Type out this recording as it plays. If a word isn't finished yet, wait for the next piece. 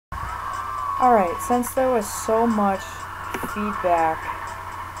Alright, since there was so much feedback...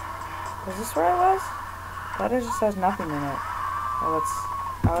 Was this where I was? That just has nothing in it. Oh,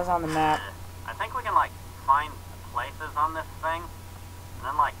 I was on the map. I think we can, like, find places on this thing, and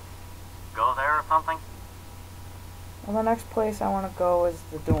then, like, go there or something. Well, the next place I want to go is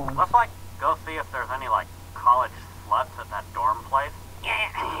the dorms. Let's, like, go see if there's any, like, college sluts at that dorm place.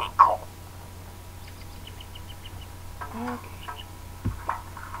 Yeah, cool. Okay.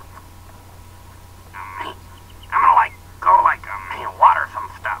 I'm gonna, like, go, like, water some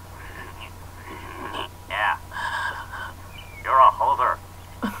stuff. Yeah. You're a hoser.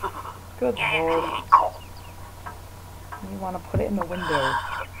 Good lord. Cool. You want to put it in the window.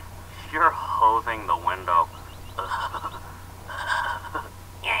 You're hosing the window.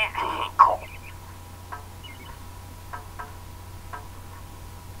 Yeah, cool.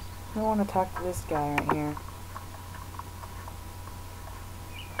 I want to talk to this guy right here.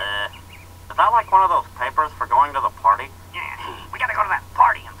 Is that like one of those papers for going to the party? Yeah, we gotta go to that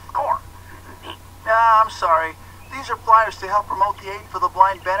party and score. Nah, I'm sorry. These are flyers to help promote the Aid for the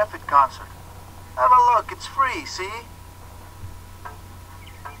Blind benefit concert. Have a look, it's free, see?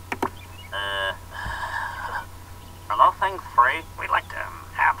 Are those things free? We'd like to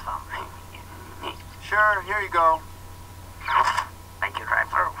have some. Sure, here you go. Thank you,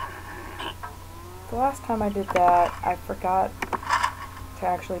 drive-through. The last time I did that, I forgot to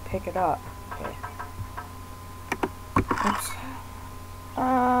actually pick it up. Okay. Oops.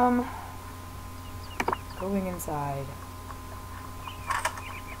 Going inside.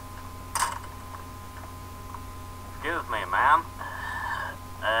 Excuse me, ma'am.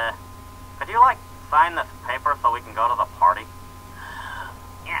 Could you, like, sign this paper so we can go to the party?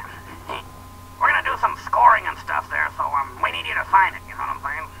 Yeah. We're gonna do some scoring and stuff there, so, we need you to sign it, you know what I'm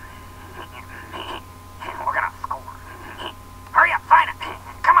saying? We're gonna score. Hurry up, sign it!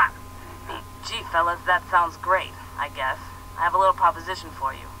 Come on! Gee, fellas, that sounds great, I guess. I have a little proposition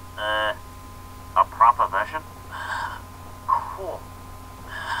for you. A proposition? Cool.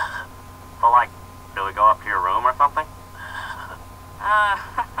 So, like, do we go up to your room or something?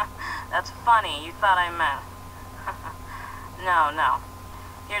 That's funny. You thought I meant. No.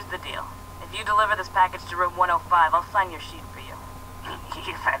 Here's the deal. If you deliver this package to room 105, I'll sign your sheet for you.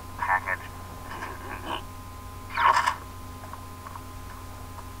 You said package.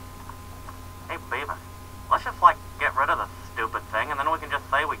 Hey, Beavis, let's just, like, get rid of this stupid thing, and then we can just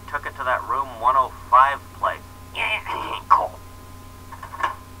say we took it to that room 105 place. Yeah, cool.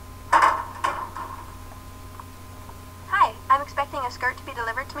 Hi, I'm expecting a skirt to be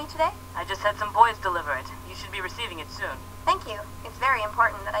delivered to me today. I just had some boys deliver it. You should be receiving it soon. Thank you. It's very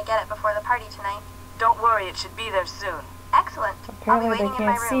important that I get it before the party tonight. Don't worry, it should be there soon. Excellent. Apparently I'll be they waiting in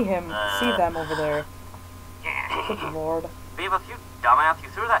my can't room. see them over there. Yeah. Good lord. Beavis, you dumbass, you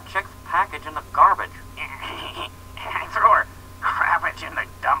threw that chick's package in the garbage. I threw her garbage in the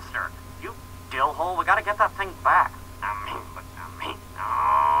dumpster. You dillhole, we gotta get that thing back.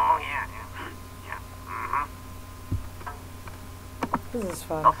 Oh, yeah. This is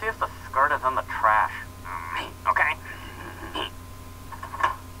fun. I'll see if the skirt is in the trash. Okay.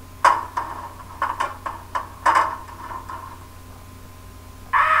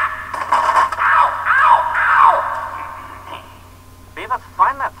 Beavis,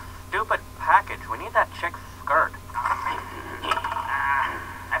 find that stupid package. We need that chick's skirt.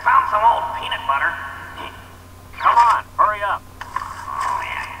 I found some old peanut butter. Come on, hurry up. Oh,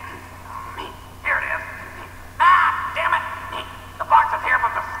 yeah. Here it is. Ah, damn it. The box is here,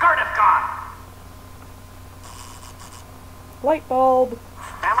 but the skirt is gone. Light bulb.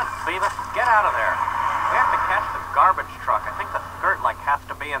 Damn it, Beavis, get out of there. We have to catch the garbage truck. I think the skirt, like, has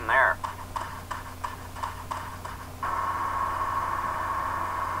to be in there.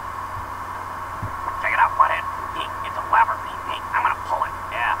 Check it out, butthead. It's a lever. I'm gonna pull it.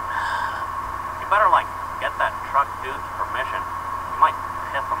 Yeah. You better, like, get that truck dude's permission. You might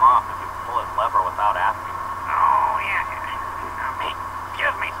piss him off if you pull his lever without asking. Oh, yeah.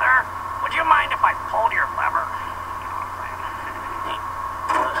 Excuse me, sir. Would you mind if I pulled your lever?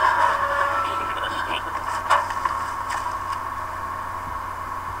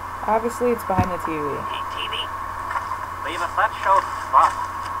 Obviously, it's behind the TV. TV? Beavis, that shows sucks.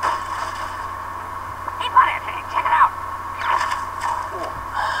 Hey, butthead, check it out. Cool.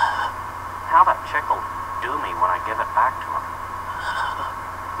 How that chick will do me when I give it back to her.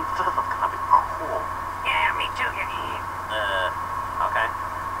 This is gonna be cool. Yeah, me too. Okay.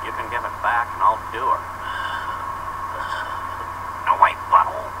 You can give it back and I'll do her. No, wait,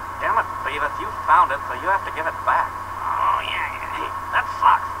 butthole. Damn it, Beavis, you found it, so you have to give it back. Oh, yeah. That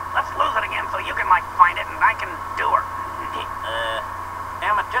sucks. Let's lose it again so you can, like, find it and I can do her.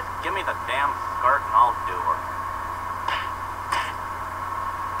 Damn it, just give me the damn skirt and I'll do her.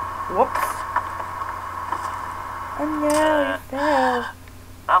 Whoops. Oh no, you fell.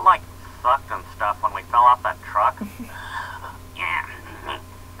 That, like, sucked and stuff when we fell off that truck. Yeah.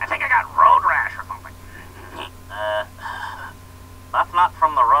 I think I got road rash or something. That's not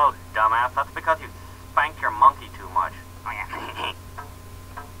from the road, dumbass. That's because you spanked your monkey too much. Oh, yeah.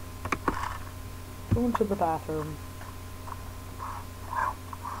 Go into the bathroom.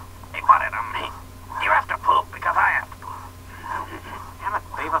 Hey, Butthead, you have to poop because I have to poop. Damn it,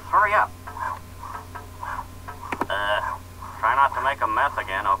 Beavis, hurry up. Try not to make a mess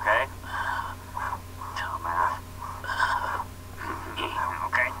again, okay? Dumbass.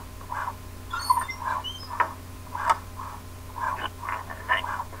 Okay.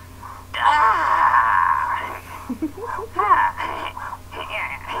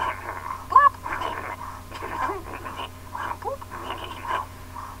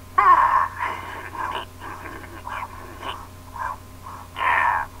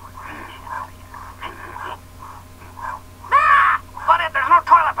 Butthead, there's no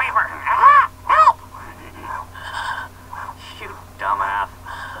toilet paper. Help! Shoot, dumbass.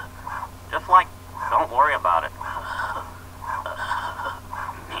 Just like, don't worry about it.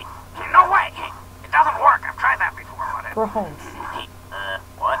 No way! It doesn't work. I've tried that before, Butthead. Gross.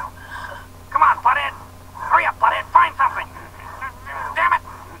 What? Come on, Butthead. Hurry up, Butthead. Find something. Damn it.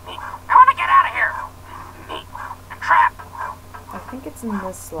 I want to get out of here. I'm trapped. I think it's in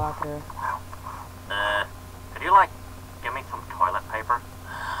this locker. Could you, like, give me some toilet paper?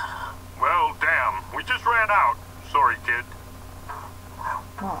 Well, damn. We just ran out. Sorry, kid.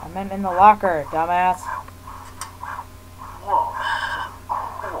 No, I meant in the locker, dumbass. Whoa.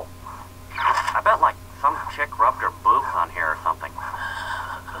 Cool. I bet, like, some chick rubbed her boobs on here or something.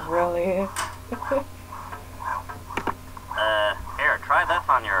 Really? Here, try this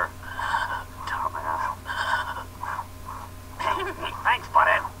on your... dumbass. Thanks,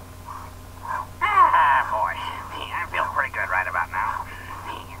 Butthead. Ah, boy. I feel pretty good right about now.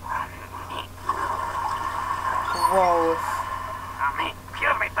 Gross.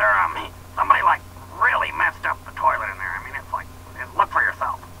 Excuse me, sir. Somebody, like, really messed up the toilet in there. I mean, it's like, look for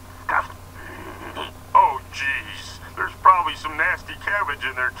yourself. Disgusting. Oh, jeez. There's probably some nasty cabbage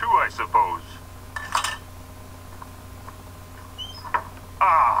in there, too, I suppose.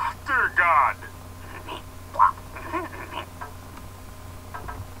 Ah, dear God.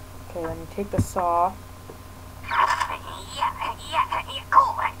 Okay, let me take the saw Yeah,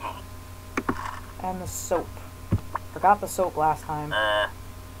 cool. and the soap. Forgot the soap last time.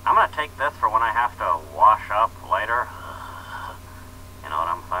 I'm gonna take this for when I have to wash up later. You know what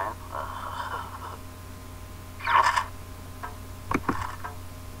I'm saying?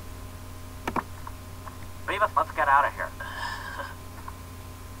 Beavis, let's get out of here.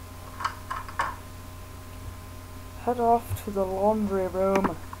 Head off to the laundry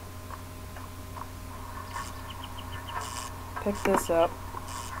room. Pick this up.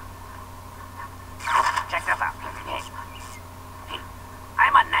 Check this out.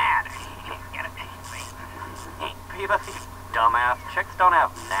 I'm a nad. Get it? Beavis, you dumbass. Chicks don't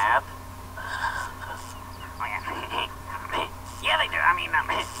have nads. Oh, yeah. Yeah, they do. I mean,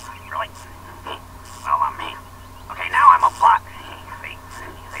 really. Well, okay, now I'm a butt.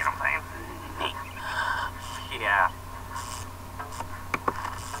 See what I'm saying? Yeah.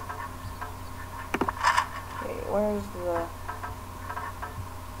 Okay, where's the...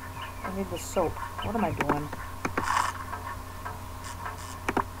 I need the soap. What am I doing?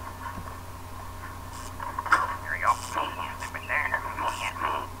 Here we go. Dip it there.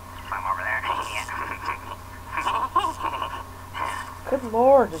 Climb over there. Good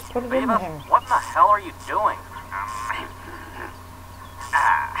lord, just put it in Beavis, there. what in the hell are you doing?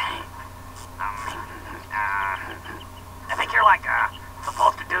 I think you're like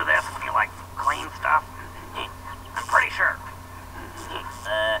supposed to do this when you like clean stuff. I'm pretty sure.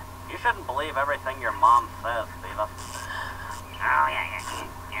 You shouldn't believe everything your mom says, Beavis. Oh yeah.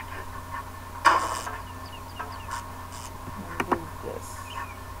 Do this.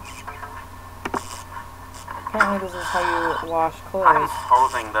 Apparently this is how you wash I'm clothes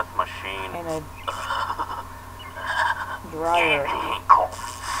posing this machine. in a dryer. Cool.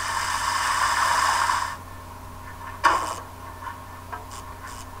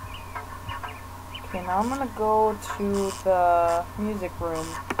 Okay, now I'm gonna go to the music room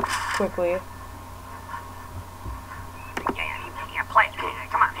quickly. Yeah, play it.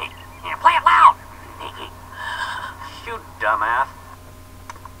 Come on. Yeah, play it loud. Shoot, dumbass.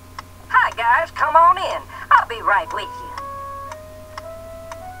 Hi, guys. Come on in. I'll be right with you.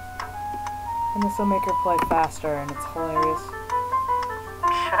 And this will make her play faster, and it's hilarious.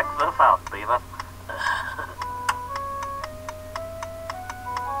 Beavis.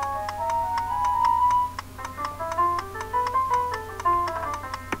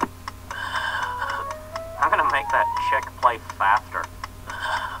 I'm gonna make that chick play faster.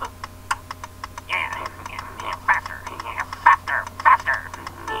 Yeah, faster, faster.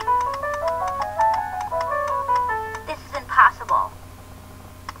 This is impossible.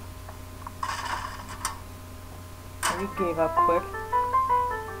 Oh, you gave up quick.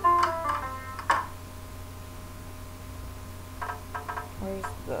 Where's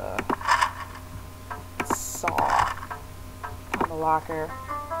the saw on the locker?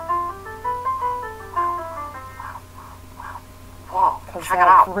 Whoa, Because check it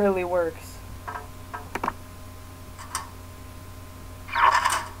that out. really works.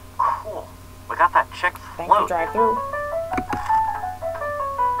 Cool. We got that chick's Thank you, flute. drive through.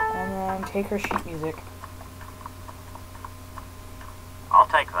 And then take her sheet music. I'll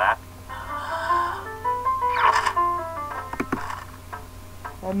take that.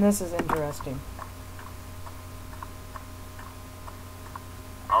 And this is interesting.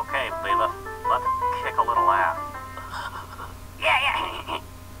 Okay, Beavis, let's kick a little ass. Yeah.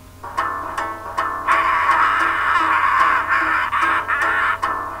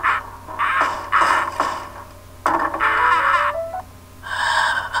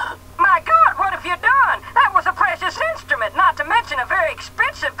 My God, what have you done? That was a precious instrument, not to mention a very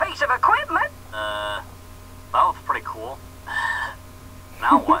expensive piece of equipment. That was pretty cool.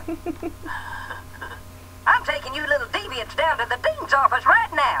 Now what? I'm taking you little deviants down to the dean's office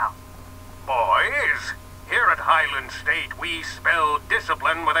right now. Boys, here at Highland State, we spell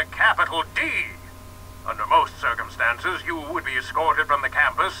discipline with a capital D. Under most circumstances, you would be escorted from the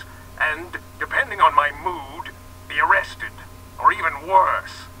campus and, depending on my mood, be arrested, or even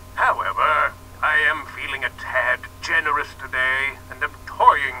worse. However, I am feeling a tad generous today, and am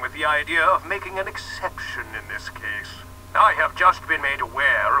toying with the idea of making an exception in this case. I have just been made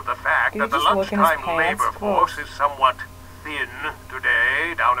aware of the fact Did that he the just look in his lunchtime pants? labor force is somewhat thin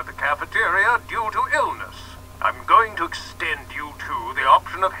today down at the cafeteria due to illness. I'm going to extend you two the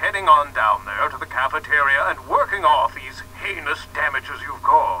option of heading on down there to the cafeteria and working off these heinous damages you've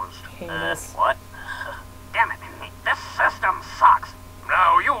caused. Heinous. What? Damn it, this system sucks.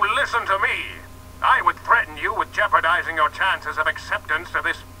 Now you listen to me. I would threaten you with jeopardizing your chances of acceptance to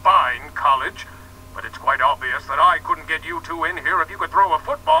this fine college, but it's quite obvious that I couldn't get you two in here if you could throw a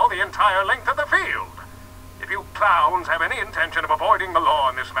football the entire length of the field. If you clowns have any intention of avoiding the law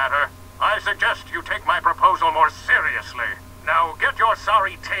in this matter, I suggest you take my proposal more seriously. Now get your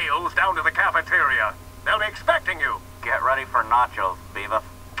sorry tails down to the cafeteria. They'll be expecting you. Get ready for nachos, Beavis.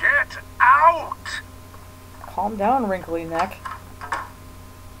 Get out! Calm down, wrinkly neck.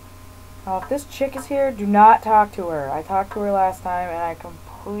 Now, if this chick is here, do not talk to her. I talked to her last time, and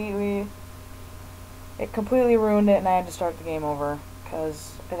it completely ruined it, and I had to start the game over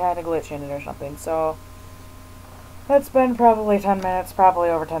because it had a glitch in it or something. So that's been probably 10 minutes, probably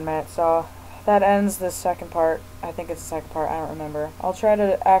over 10 minutes. So that ends this second part. I think it's the second part. I don't remember. I'll try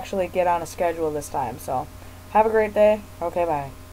to actually get on a schedule this time. So have a great day. Okay, bye.